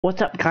What's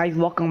up, guys?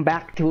 Welcome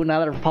back to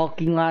another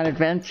Pokemon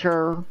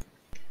adventure.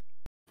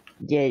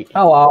 Yay.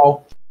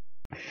 Hello.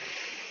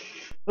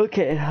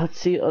 Okay, let's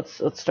see.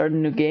 Let's start a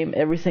new game.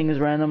 Everything is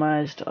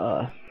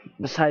randomized,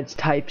 besides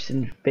types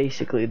and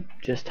basically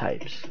just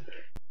types.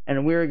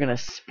 And we're gonna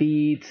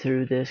speed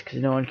through this because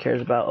no one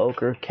cares about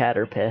Ochre, Cat,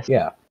 or Piss.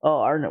 Yeah. Oh,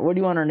 what do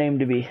you want our name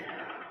to be?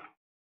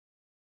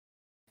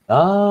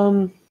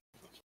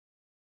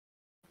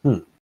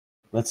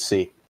 Let's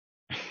see.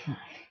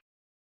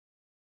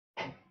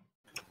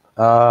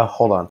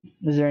 Hold on.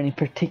 Is there any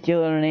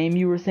particular name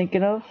you were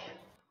thinking of?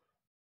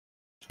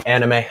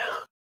 Anime.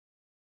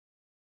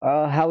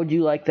 How would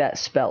you like that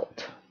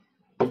spelt?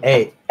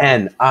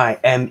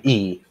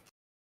 A-N-I-M-E.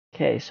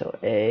 Okay, so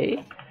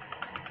A-N-I...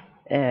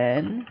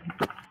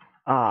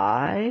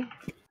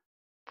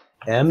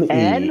 M-E.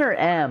 N or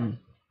M?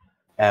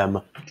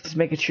 M. Just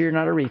making sure you're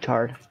not a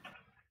retard.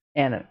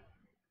 Anna.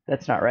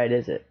 That's not right,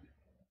 is it?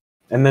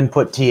 And then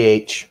put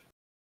T-H.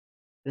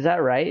 Is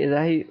that right? Is that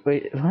how you...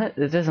 Wait, what?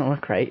 It doesn't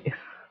look right.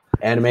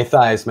 Anime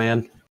thighs,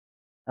 man.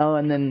 Oh,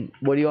 and then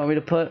what do you want me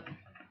to put?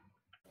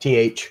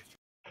 T-H.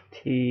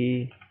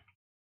 T...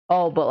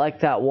 Oh, but like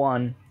that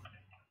one.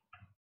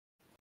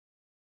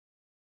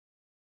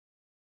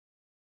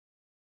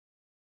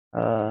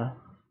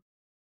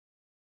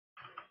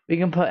 We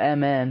can put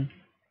MN.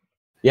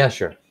 Yeah,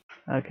 sure.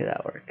 Okay,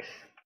 that works.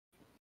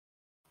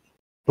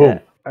 Boom.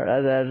 Yeah,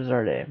 that is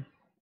our name.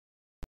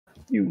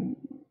 You...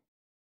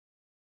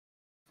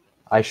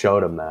 I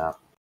showed him that.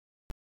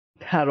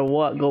 How to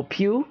what? Go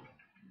pew?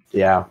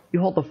 Yeah. You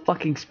hold the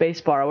fucking space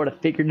bar, I would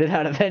have figured it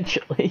out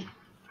eventually.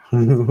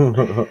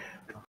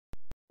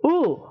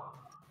 Ooh!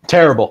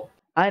 Terrible.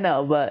 I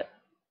know, but...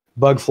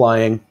 Bug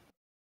flying.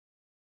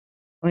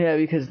 Yeah,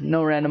 because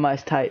no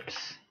randomized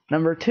types.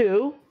 Number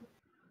 2...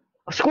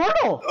 A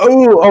Squirtle!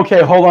 Oh,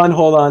 okay, hold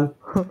on.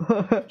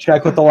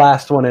 Check what the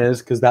last one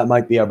is, because that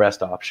might be our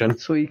best option.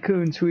 Sweet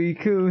coon,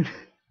 sweet coon.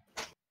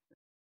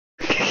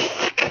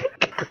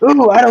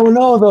 Ooh, I don't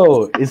know,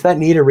 though. Is that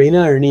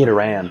Nidorina or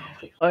Nidoran?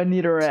 I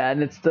need a rat,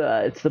 it's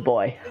the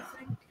boy.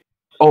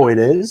 Oh, it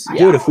is?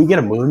 Yeah. Dude, if we get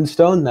a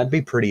Moonstone, that'd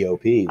be pretty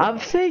OP. I'm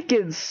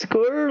thinking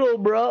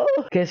Squirtle, bro.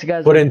 Okay, so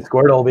guys, Put in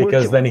Squirtle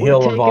because then he'll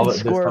taking evolve it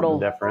to Squirtle. something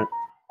different.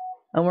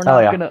 And we're Hell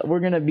not yeah.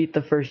 we're gonna beat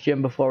the first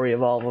gym before we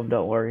evolve him,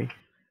 don't worry.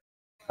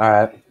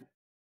 Alright.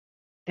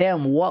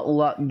 Damn, what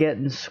luck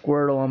getting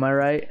Squirtle, am I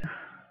right?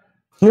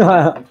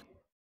 Oh,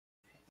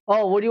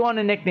 what do you want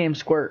to nickname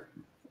Squirt?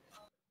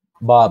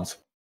 Bob's.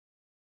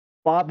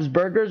 Bob's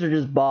Burgers or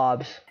just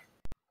Bob's?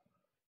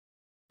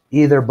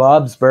 Either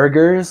Bob's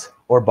Burgers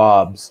or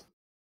Bob's.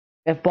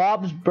 If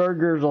Bob's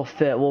Burgers will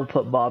fit, we'll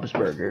put Bob's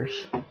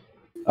Burgers.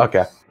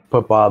 Okay.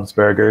 Put Bob's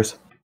Burgers.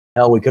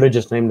 Hell, we could have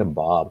just named him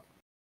Bob.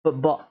 But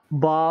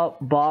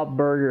Bob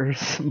Burgers.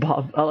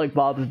 Bob, I like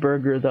Bob's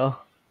Burger though.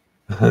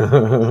 We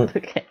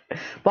Okay.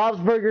 Bob's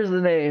Burger's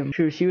the name.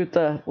 Should we see what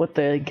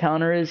the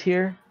encounter is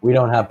here?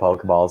 don't have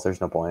Pokeballs,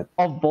 there's no point.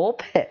 Of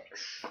Vulpix.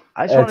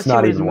 I just want to It's see not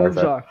what his even worth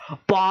moves it. are.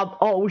 Bob.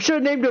 Oh, we should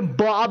have named him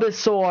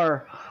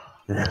Bobasaur.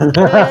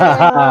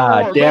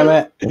 Damn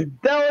it.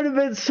 That would have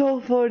been so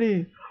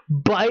funny.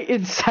 Bite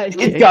and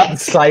psychic. It got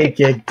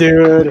psychic,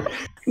 dude.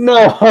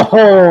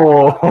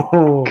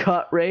 No.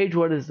 Cut rage.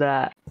 What is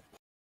that?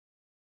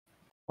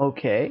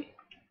 Okay.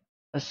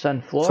 A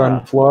Sunflora.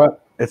 Sunflora.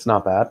 It's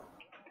not bad.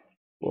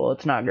 Well,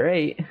 it's not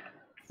great.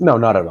 No,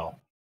 not at all.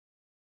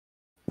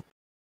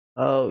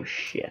 Oh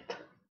shit.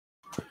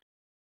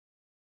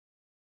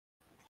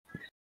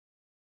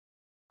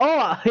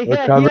 Oh, We're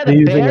yeah, he covered had a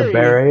using berry. a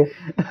berry.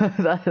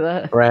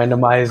 that.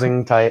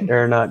 Randomizing type,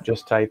 or not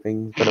just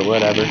typing, but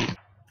whatever.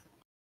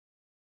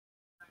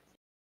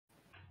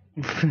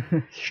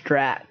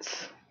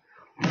 Strats.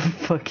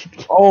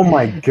 Fucking. Oh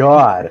my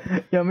god.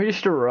 You want me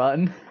just to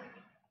run?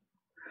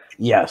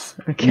 Yes.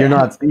 Okay.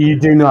 You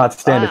do not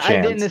stand a I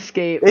didn't chance.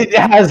 escape. It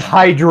has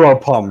Hydro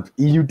Pump.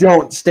 You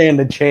don't stand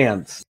a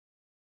chance.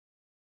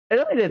 It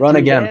only did Run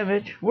 3 again.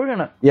 damage. We're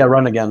gonna. Yeah,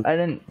 run again. I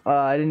didn't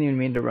even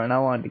mean to run. I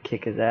wanted to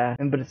kick his ass.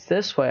 But it's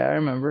this way. I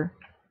remember.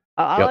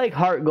 I Yep. like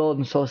Heart Gold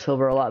and Soul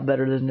Silver a lot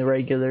better than the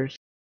regulars.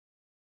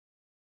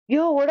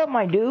 Yo, what up,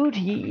 my dude?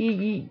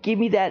 Give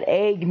me that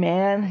egg,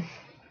 man.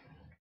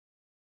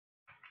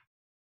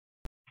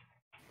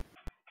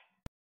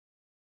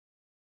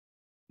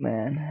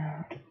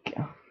 Man.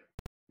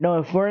 No,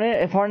 if our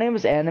name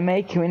is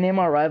Anime, can we name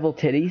our rival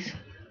Titties?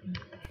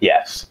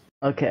 Yes.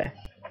 Okay.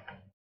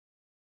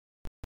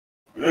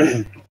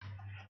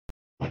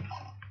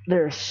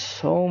 There's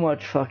so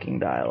much fucking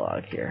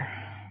dialogue here.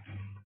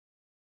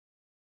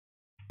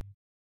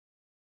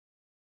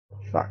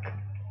 Fuck.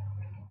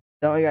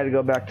 Now we gotta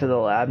go back to the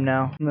lab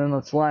now. And then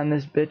let's line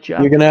this bitch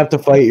up. You're gonna have to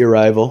fight your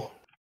rival.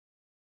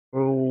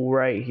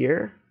 Right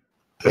here.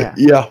 Yeah.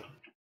 Yeah.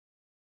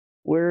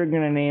 We're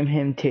gonna name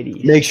him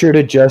Titties. Make sure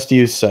to just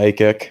use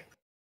Psychic.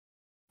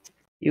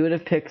 You would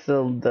have picked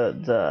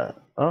the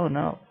oh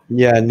no.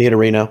 Yeah,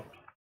 Nidorino.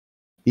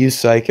 Use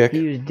Psychic. He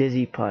used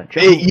Dizzy Punch.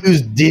 It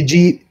used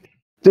Digi.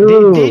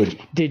 Dude.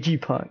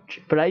 Digi Punch.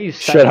 But I use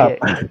Shut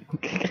Psychic. up.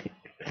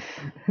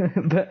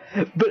 but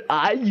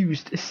I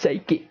used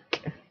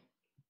psychic.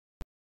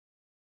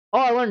 Oh,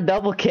 I learned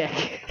double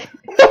kick.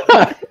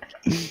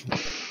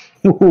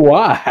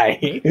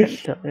 Why?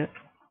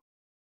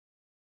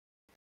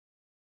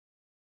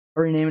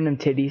 Are we naming them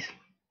titties?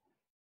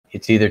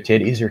 It's either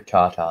titties or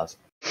tatas.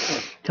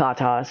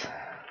 Tatas.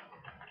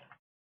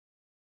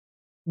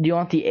 Do you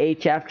want the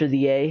H after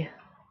the A?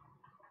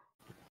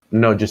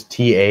 No, just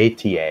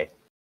T-A-T-A.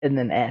 And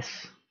then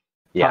S.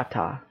 Yeah.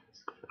 Tata.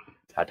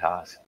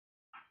 Tatas.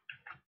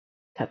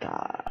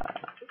 Tata.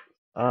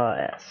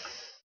 S.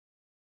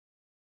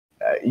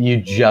 You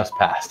just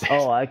passed it.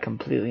 Oh, I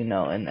completely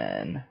know. And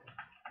then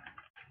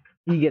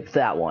he gets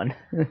that one.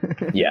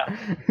 Yeah.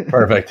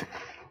 Perfect.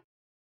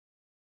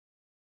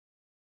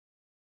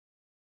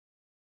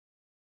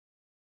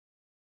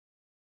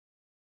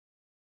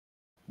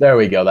 There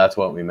we go. That's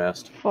what we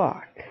missed.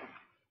 Fuck.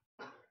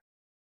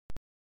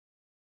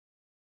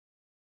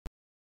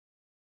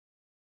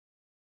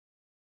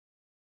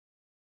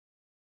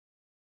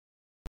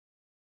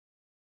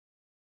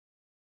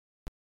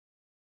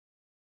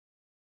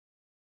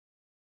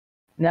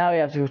 Now we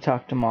have to go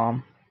talk to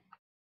Mom.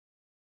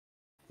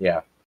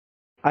 Yeah.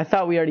 I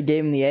thought we already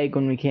gave him the egg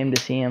when we came to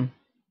see him.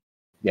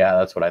 Yeah,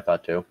 that's what I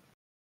thought too.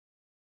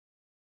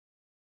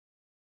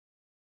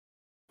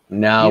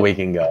 Now we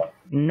can go.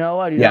 No,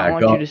 I do not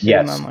want you to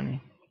save my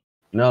money.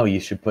 No, you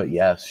should put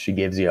yes. She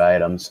gives you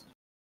items.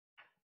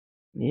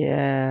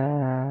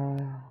 Yeah.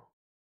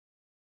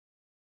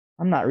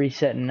 I'm not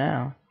resetting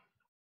now.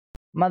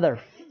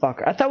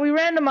 Motherfucker. I thought we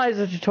randomized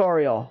the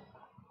tutorial.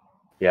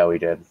 Yeah, we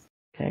did.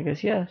 Okay, I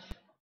guess yes.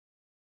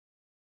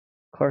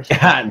 Of course.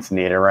 It's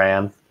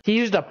Nidoran. He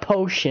used a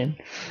potion.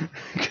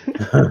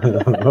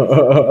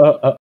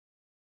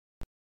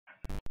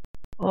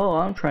 Oh,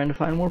 I'm trying to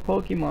find more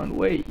Pokemon.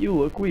 Wait, you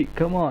look weak.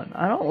 Come on.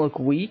 I don't look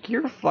weak.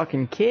 You're a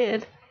fucking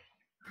kid.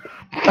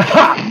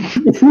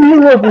 You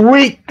look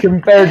weak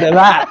compared to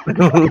that.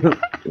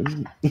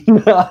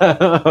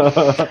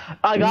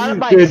 I got it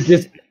by... Dude,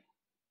 just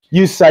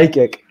use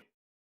Psychic.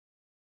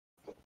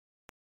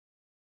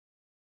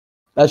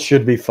 That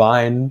should be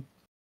fine.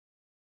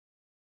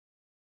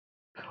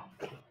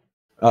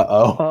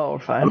 Uh-oh. Oh, we're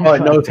fine. Oh,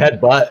 it knows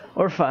headbutt.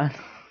 We're fine.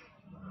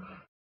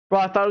 Bro,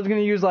 I thought I was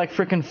gonna use like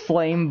freaking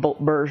flame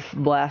burst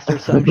blast or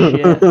some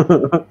shit.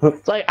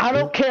 It's like, I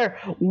don't care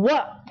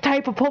what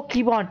type of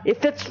Pokemon.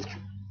 If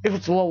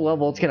it's low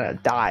level, it's gonna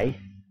die.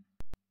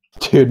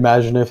 Dude,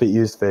 imagine if it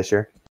used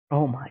Fisher.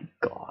 Oh my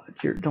god,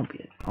 don't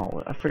be.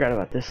 Oh, I forgot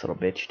about this little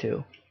bitch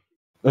too.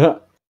 Oh,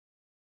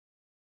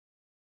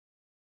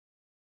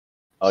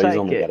 he's Psychic.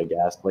 only got a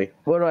Ghastly.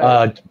 What do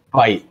I?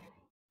 Bite.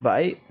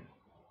 Bite?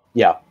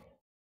 Yeah.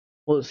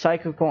 Well,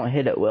 Psychic won't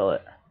hit it, will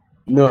it?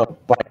 No,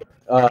 Bite.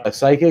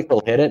 Psychic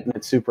will hit it and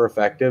it's super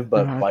effective,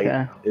 but Okay.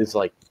 Bite is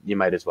like, you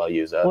might as well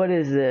use it. What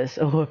is this?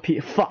 Oh,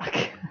 fuck.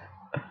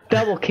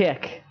 Double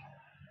kick.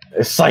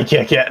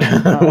 Psychic it.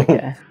 Oh,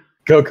 okay.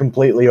 Go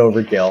completely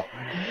overkill.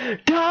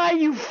 Die,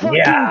 you fucking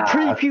Yeah.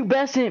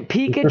 prepubescent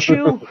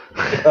Pikachu!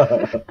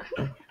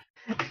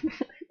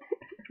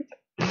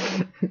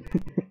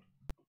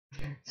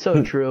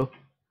 So true.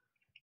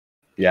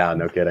 Yeah,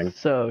 no kidding.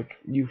 So,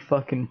 you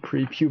fucking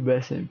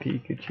prepubescent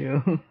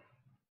Pikachu.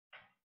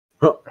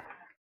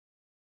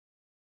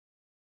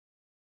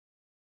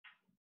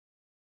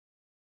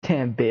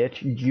 Damn,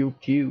 bitch,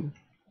 juked you.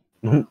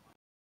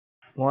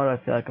 Why do I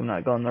feel like I'm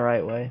not going the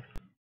right way?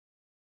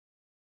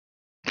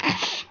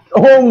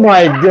 Oh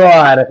my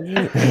god! Do we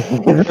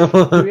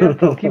have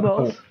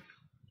Pokeballs?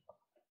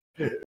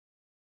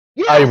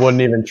 Yes! I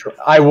wouldn't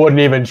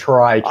even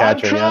try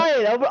catching it.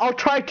 I'll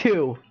try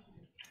two.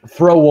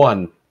 Throw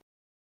one.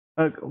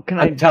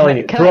 I'm telling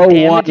you, can throw I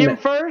damage one. him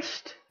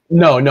first?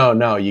 No,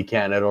 you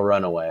can't. It'll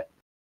run away.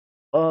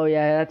 Oh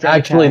yeah, that's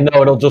Actually, Entei.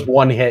 no, it'll just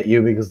one hit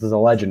you because there's a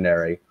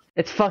legendary.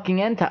 It's fucking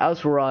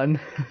Entei's run.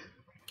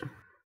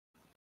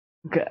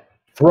 Okay.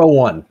 Throw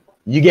one.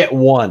 You get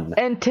one.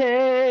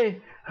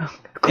 Entei!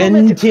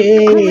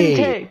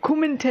 Entei!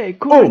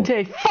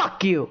 Kumite!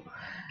 Fuck you!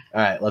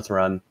 Alright, let's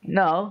run.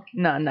 No.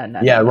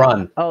 Yeah,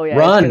 run. Oh yeah,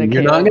 Run!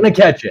 You're not gonna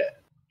catch it.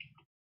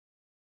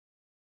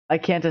 I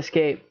can't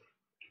escape.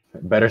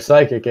 Better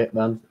Psychic it,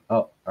 then.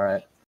 Oh,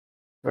 alright.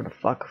 Where the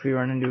fuck if we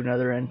run into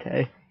another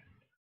Entei?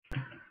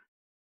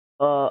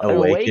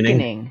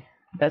 Awakening.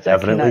 That's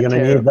Definitely actually not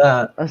gonna terrible. need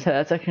that.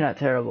 That's actually not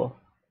terrible.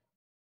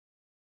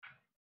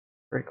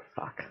 Frick,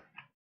 fuck.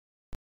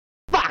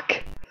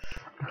 Fuck!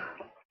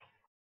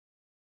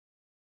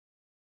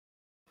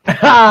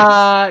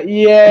 Ha!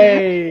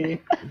 Yay!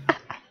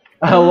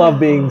 I love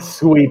being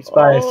sweeps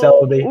by a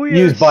Celebi.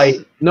 Use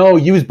Bite. No,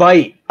 use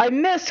Bite. I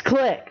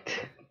misclicked!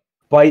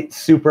 Bite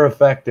super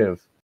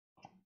effective.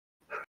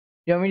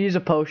 You want me to use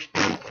a potion?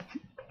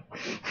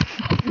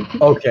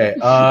 Okay,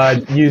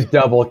 use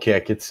Double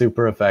Kick. It's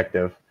super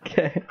effective.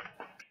 Okay.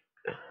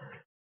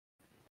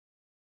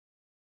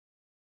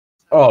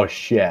 Oh,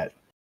 shit.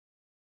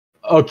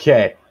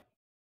 Okay.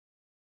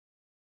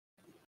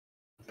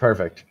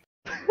 Perfect.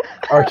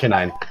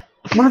 Arcanine.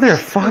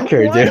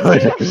 Motherfucker, Why do we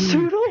have dude.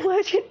 pseudo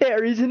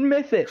legendaries and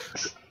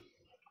mythics?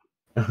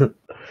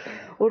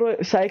 What do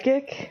I...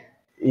 Psychic?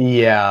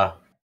 Yeah.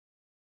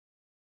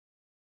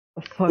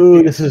 Fuck Ooh,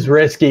 you. this is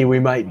risky. We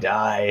might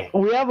die.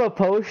 We have a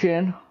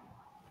potion.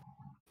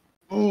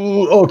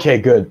 Ooh, okay,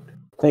 good.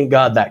 Thank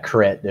God that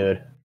crit,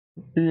 dude.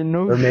 You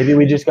know, Or maybe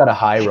we just got a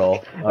high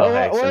roll. Oh,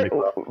 hey,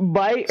 what,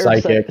 bite or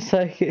Psychic.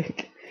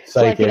 psychic?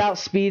 So like it Psychic.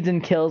 outspeeds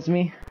and kills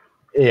me.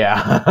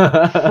 Yeah.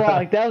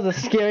 Fuck, that was the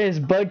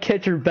scariest bug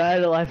catcher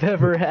battle I've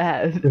ever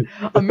had.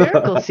 A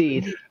miracle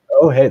seed.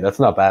 Oh, hey, that's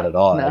not bad at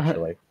all, No.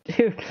 actually.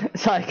 Dude,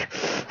 it's like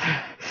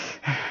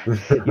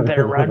you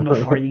better run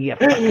before you get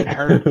fucking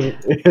hurt.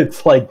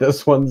 It's like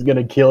this one's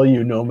gonna kill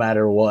you no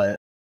matter what.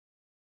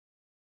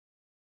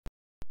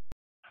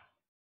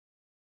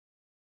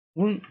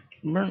 We'll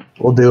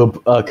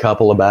do a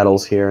couple of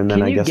battles here, and then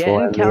Can I you guess get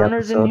we'll end the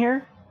encounters in episode.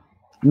 here?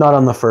 Not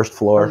on the first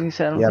floor. I was gonna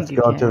say, I don't You have think to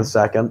you go up to can. the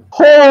second.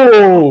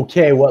 Oh,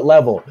 okay, what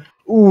level?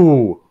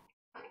 Ooh.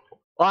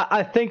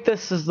 I think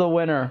this is the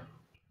winner.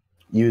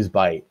 Use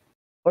bite.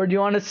 Or do you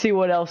want to see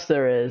what else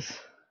there is?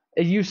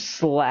 You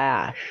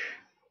slash.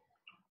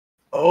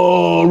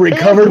 Oh,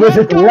 recovered It's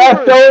with its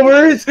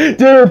leftovers?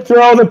 Dude,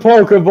 throw the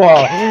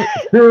Pokeball.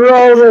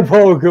 Throw the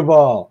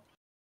Pokeball.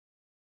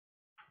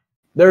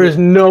 There is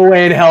no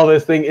way in hell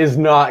this thing is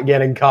not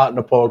getting caught in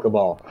a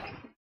Pokeball.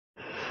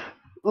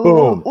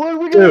 Boom. What are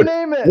we gonna Dude,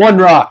 name it? one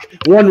rock,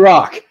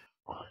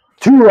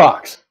 2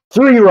 rocks,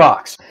 3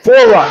 rocks,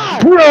 4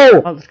 rocks.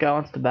 No! Oh, this guy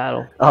wants to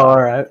battle. Oh,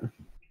 alright.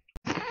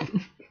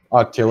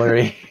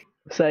 Artillery.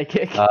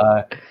 Psychic.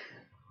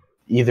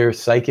 Either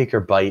psychic or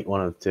bite,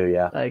 one of the two,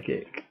 yeah.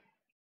 Psychic.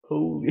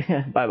 Oh,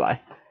 yeah. Bye-bye.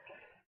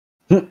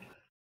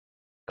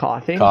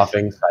 Coughing?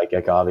 Coughing,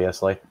 psychic,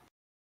 obviously.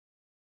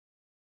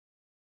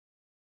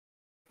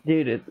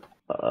 Dude,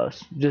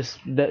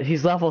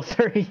 he's level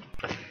 3.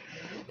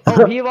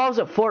 Oh, he evolves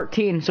at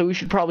 14, so we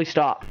should probably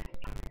stop.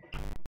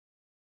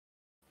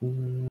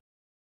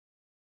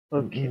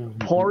 Okay.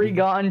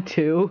 Porygon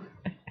 2.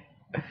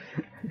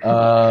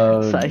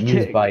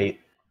 Use bite.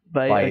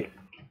 Bite.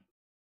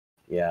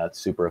 Yeah, it's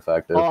super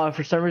effective. Oh,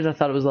 for some reason I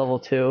thought it was level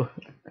 2.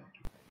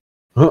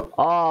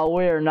 Oh,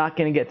 we're not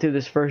gonna get through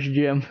this first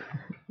gym.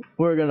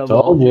 We're gonna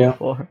evolve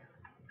before.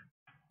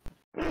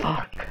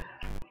 Fuck.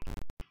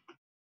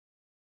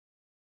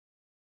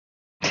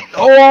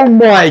 Oh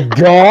my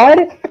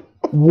god!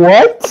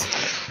 What?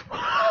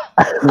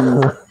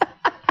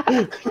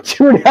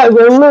 Dude has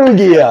a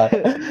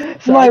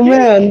Lugia! My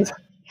man!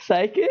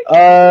 Psychic?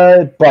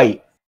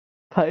 Bite.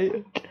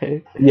 Bite?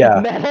 Okay. Yeah.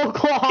 Metal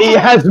Claw! He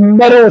has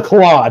Metal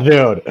Claw,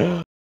 dude!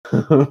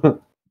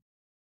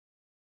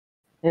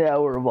 Yeah,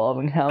 we're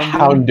evolving Houndoom.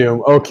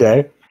 Houndoom,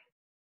 okay.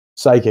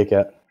 Psychic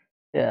it.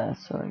 Yeah,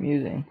 that's what I'm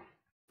using.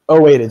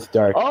 Oh wait, it's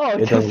dark. Oh,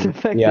 it doesn't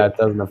affect Yeah, it. it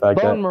doesn't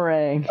affect Bone it.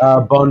 Meringue.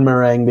 Bone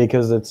Meringue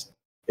because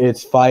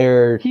it's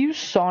fire. Can you use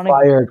Sonic?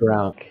 Fire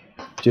ground.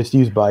 Just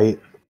use bite.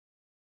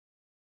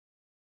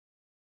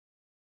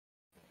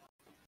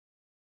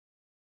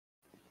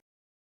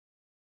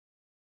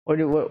 What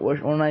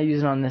am I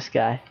using on this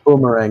guy?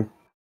 Boomerang.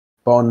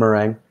 Bone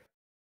Meringue.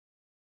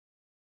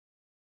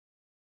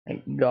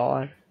 Thank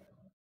God.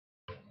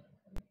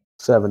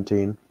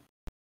 17.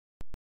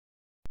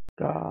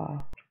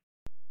 God.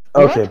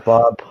 Okay,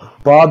 What?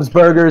 Bob's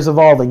Burgers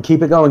evolving.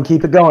 Keep it going.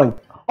 Keep it going.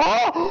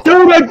 Oh!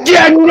 Dude, a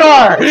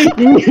Gengar!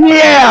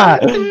 Yeah!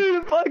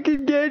 Dude,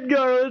 fucking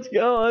Gengar, let's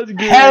go. That's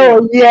great.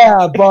 Hell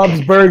yeah!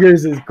 Bob's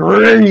Burgers is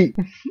great.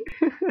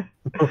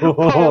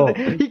 Oh,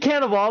 he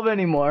can't evolve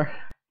anymore.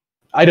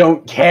 I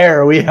don't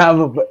care. We have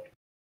a.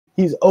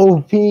 He's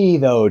OP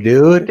though,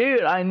 dude.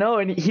 Dude, I know,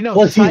 and he knows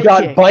Plus, Psychic. he's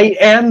got bite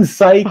and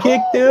psychic,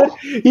 dude.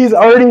 He's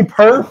already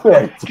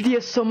perfect. He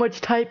has so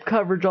much type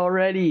coverage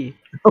already.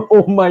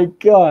 Oh my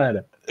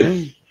god.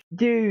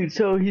 Dude,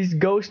 so he's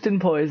Ghost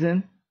and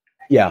Poison.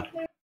 Yeah.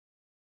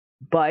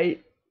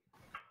 Bite.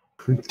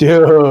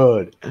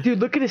 Dude. Dude,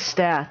 look at his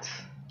stats.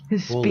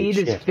 His Holy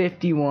speed is shit.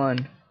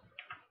 51.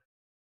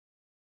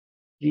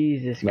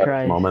 Jesus Next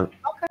Christ. moment.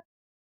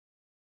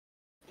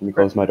 Can you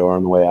close my door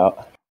on the way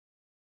out?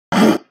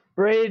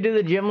 Ready to do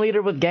the gym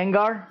leader with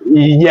Gengar?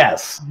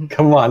 Yes.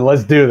 Come on,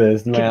 let's do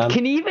this, man.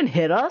 Can he even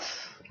hit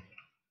us?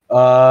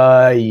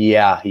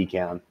 Yeah, he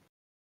can.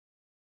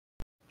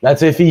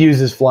 That's if he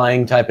uses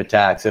flying type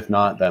attacks. If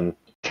not, then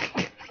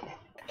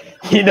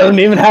he doesn't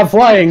even have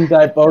flying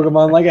type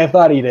Pokemon like I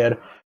thought he did.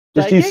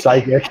 Just use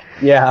Psychic.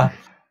 Yeah.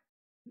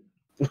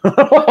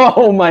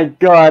 Oh my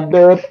god,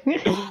 dude.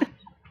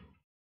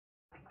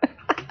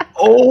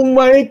 Oh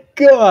my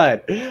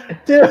god.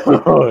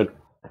 Dude.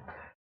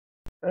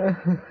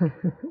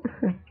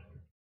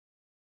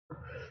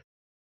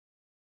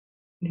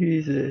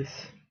 Jesus.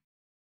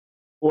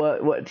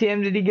 What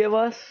TM did he give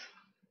us?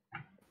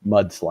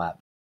 Mud Slap.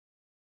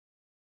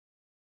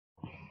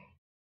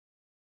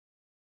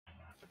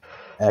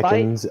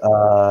 Ekans,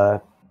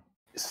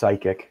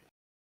 Psychic.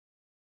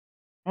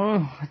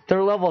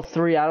 They're level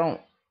 3. I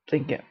don't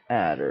think it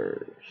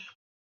matters.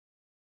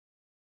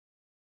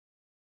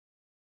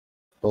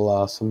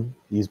 Blossom.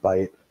 Use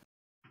Bite.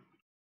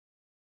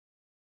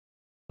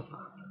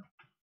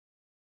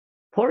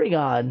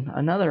 Porygon,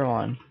 another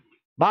one.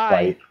 Bye.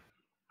 Bite.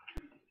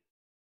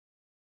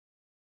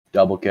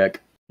 Double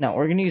kick. No,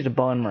 we're gonna use a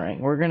bone ring.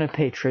 We're gonna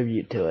pay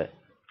tribute to it.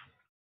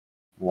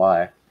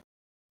 Why?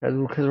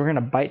 Because we're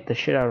gonna bite the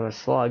shit out of a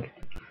slug.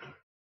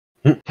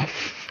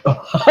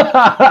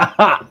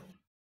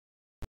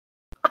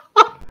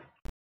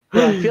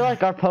 Well, I feel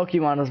like our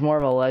Pokemon is more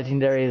of a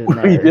legendary than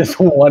We theirs. just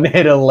one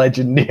hit a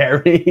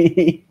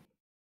legendary.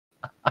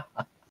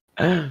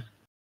 Should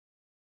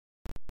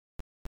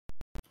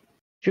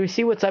we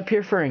see what's up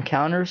here for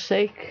encounter's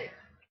sake?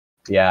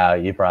 Yeah,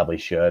 you probably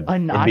should. A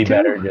It'd be Natu?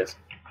 better just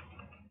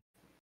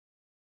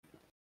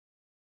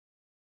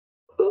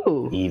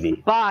Ooh.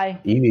 Eevee. Bye.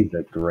 Eevee's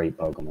a great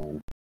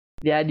Pokemon.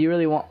 Yeah, do you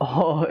really want...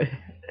 Oh,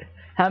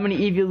 how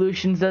many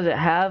evolutions does it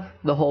have?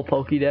 The whole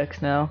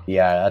Pokédex now.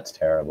 Yeah, that's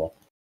terrible.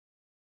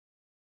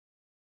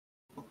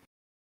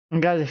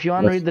 And guys, if you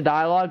want to read the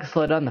dialogue,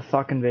 slow down the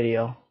fucking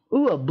video.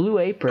 Ooh, a blue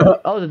apron.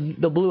 Oh,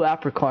 the blue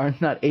apricorn,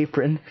 not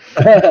apron.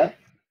 Do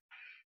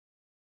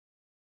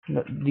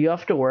you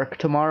have to work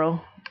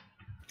tomorrow?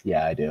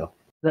 Yeah, I do.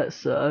 That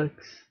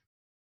sucks.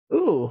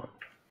 Ooh.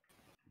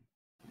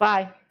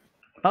 Bye.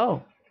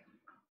 Oh.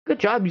 Good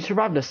job, you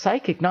survived a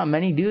psychic. Not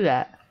many do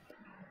that.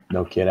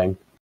 No kidding.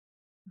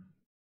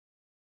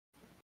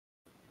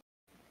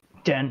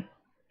 Dun,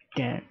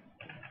 dun,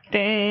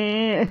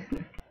 dun.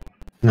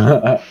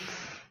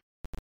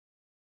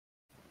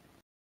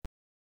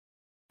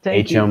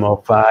 Thank you.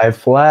 HMO5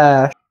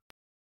 Flash.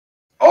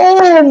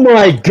 Oh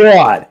my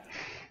god!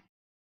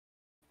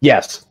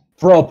 Yes.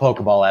 Throw a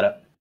Pokeball at it.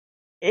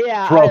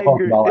 Yeah, Throw a I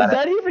agree. Pokeball Is at it.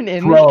 that even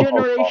in Throw this a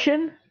Pokeball.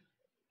 generation?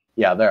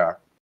 Yeah, there are.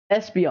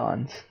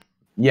 Espeons.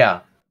 Yeah.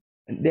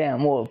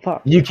 Damn, well,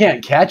 fuck. You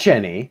can't catch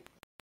any.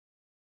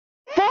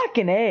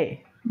 Fucking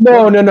A.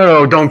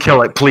 No, don't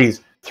kill it,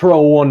 please. Throw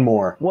one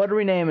more. What are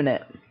we naming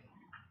it?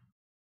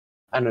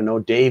 I don't know,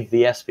 Dave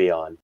the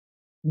Espeon.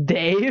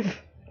 Dave?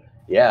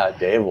 Yeah,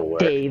 Dave will work.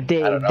 Dave,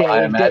 I don't know, Dave,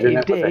 I imagine Dave,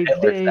 it with a Dave,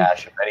 Hitler Dave.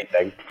 stash, if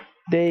anything.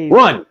 Dave.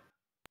 1,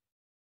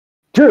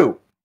 2,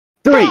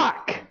 3.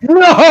 Fuck!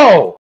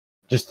 No!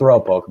 Just throw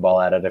a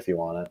Pokeball at it if you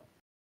want it.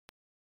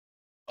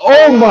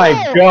 Oh my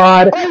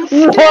god! What?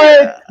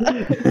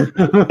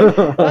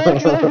 I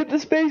actually hit the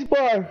space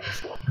bar.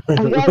 I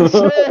got a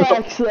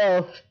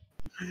Snorlax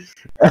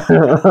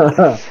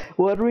though.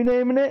 What are we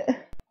naming it?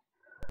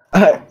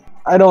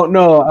 I don't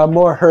know. I'm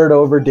more hurt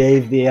over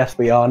Dave the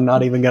Espeon,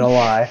 not even gonna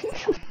lie.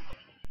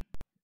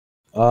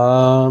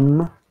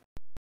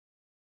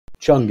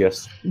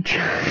 Chungus.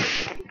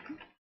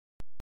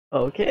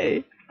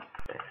 Okay.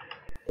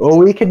 Well,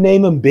 we could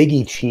name him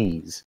Biggie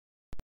Cheese.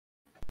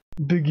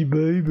 Biggie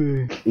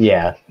baby.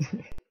 Yeah.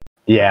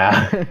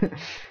 Yeah.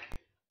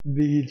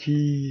 Biggie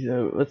cheese.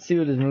 Let's see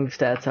what his move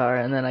stats are,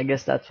 and then I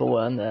guess that's what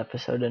we'll end the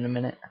episode in a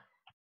minute.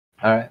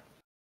 Alright.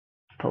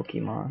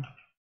 Pokemon.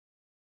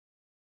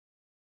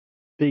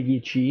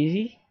 Biggie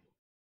cheesy.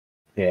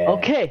 Yeah.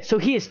 Okay, so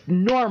he is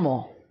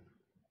normal.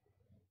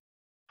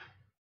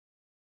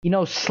 You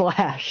know,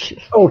 Slash.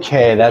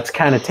 Okay, that's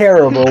kind of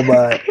terrible,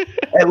 but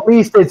at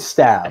least it's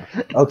stab.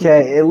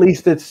 Okay, at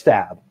least it's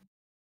stab.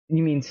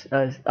 You mean,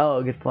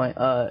 oh, good point.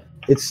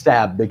 It's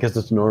stab because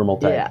it's normal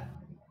type. Yeah.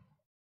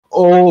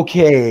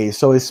 Okay,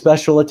 so his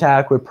special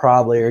attack we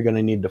probably are going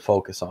to need to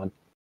focus on.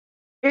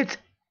 It's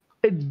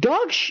a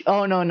dog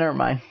oh, no, never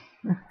mind.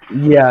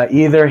 Yeah,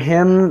 either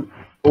him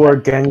or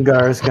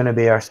Gengar is going to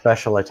be our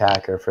special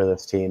attacker for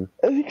this team.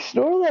 I think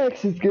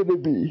Snorlax is gonna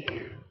be.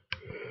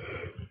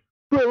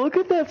 Bro, look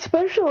at that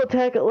special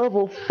attack at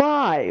level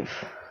 5.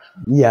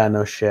 Yeah,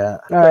 no shit.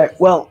 Alright,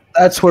 well,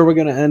 that's where we're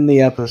going to end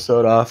the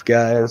episode off,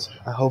 guys.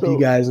 I hope you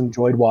guys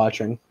enjoyed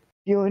watching. If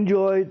you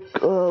enjoyed,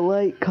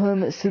 like,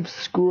 comment,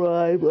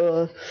 subscribe,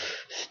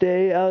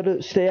 stay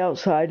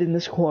outside in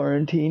this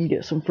quarantine,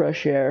 get some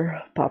fresh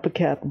air, pop a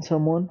cap in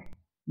someone.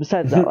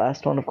 Besides that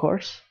last one, of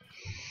course.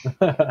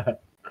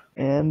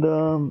 And,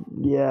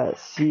 yeah,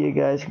 see you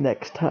guys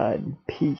next time. Peace.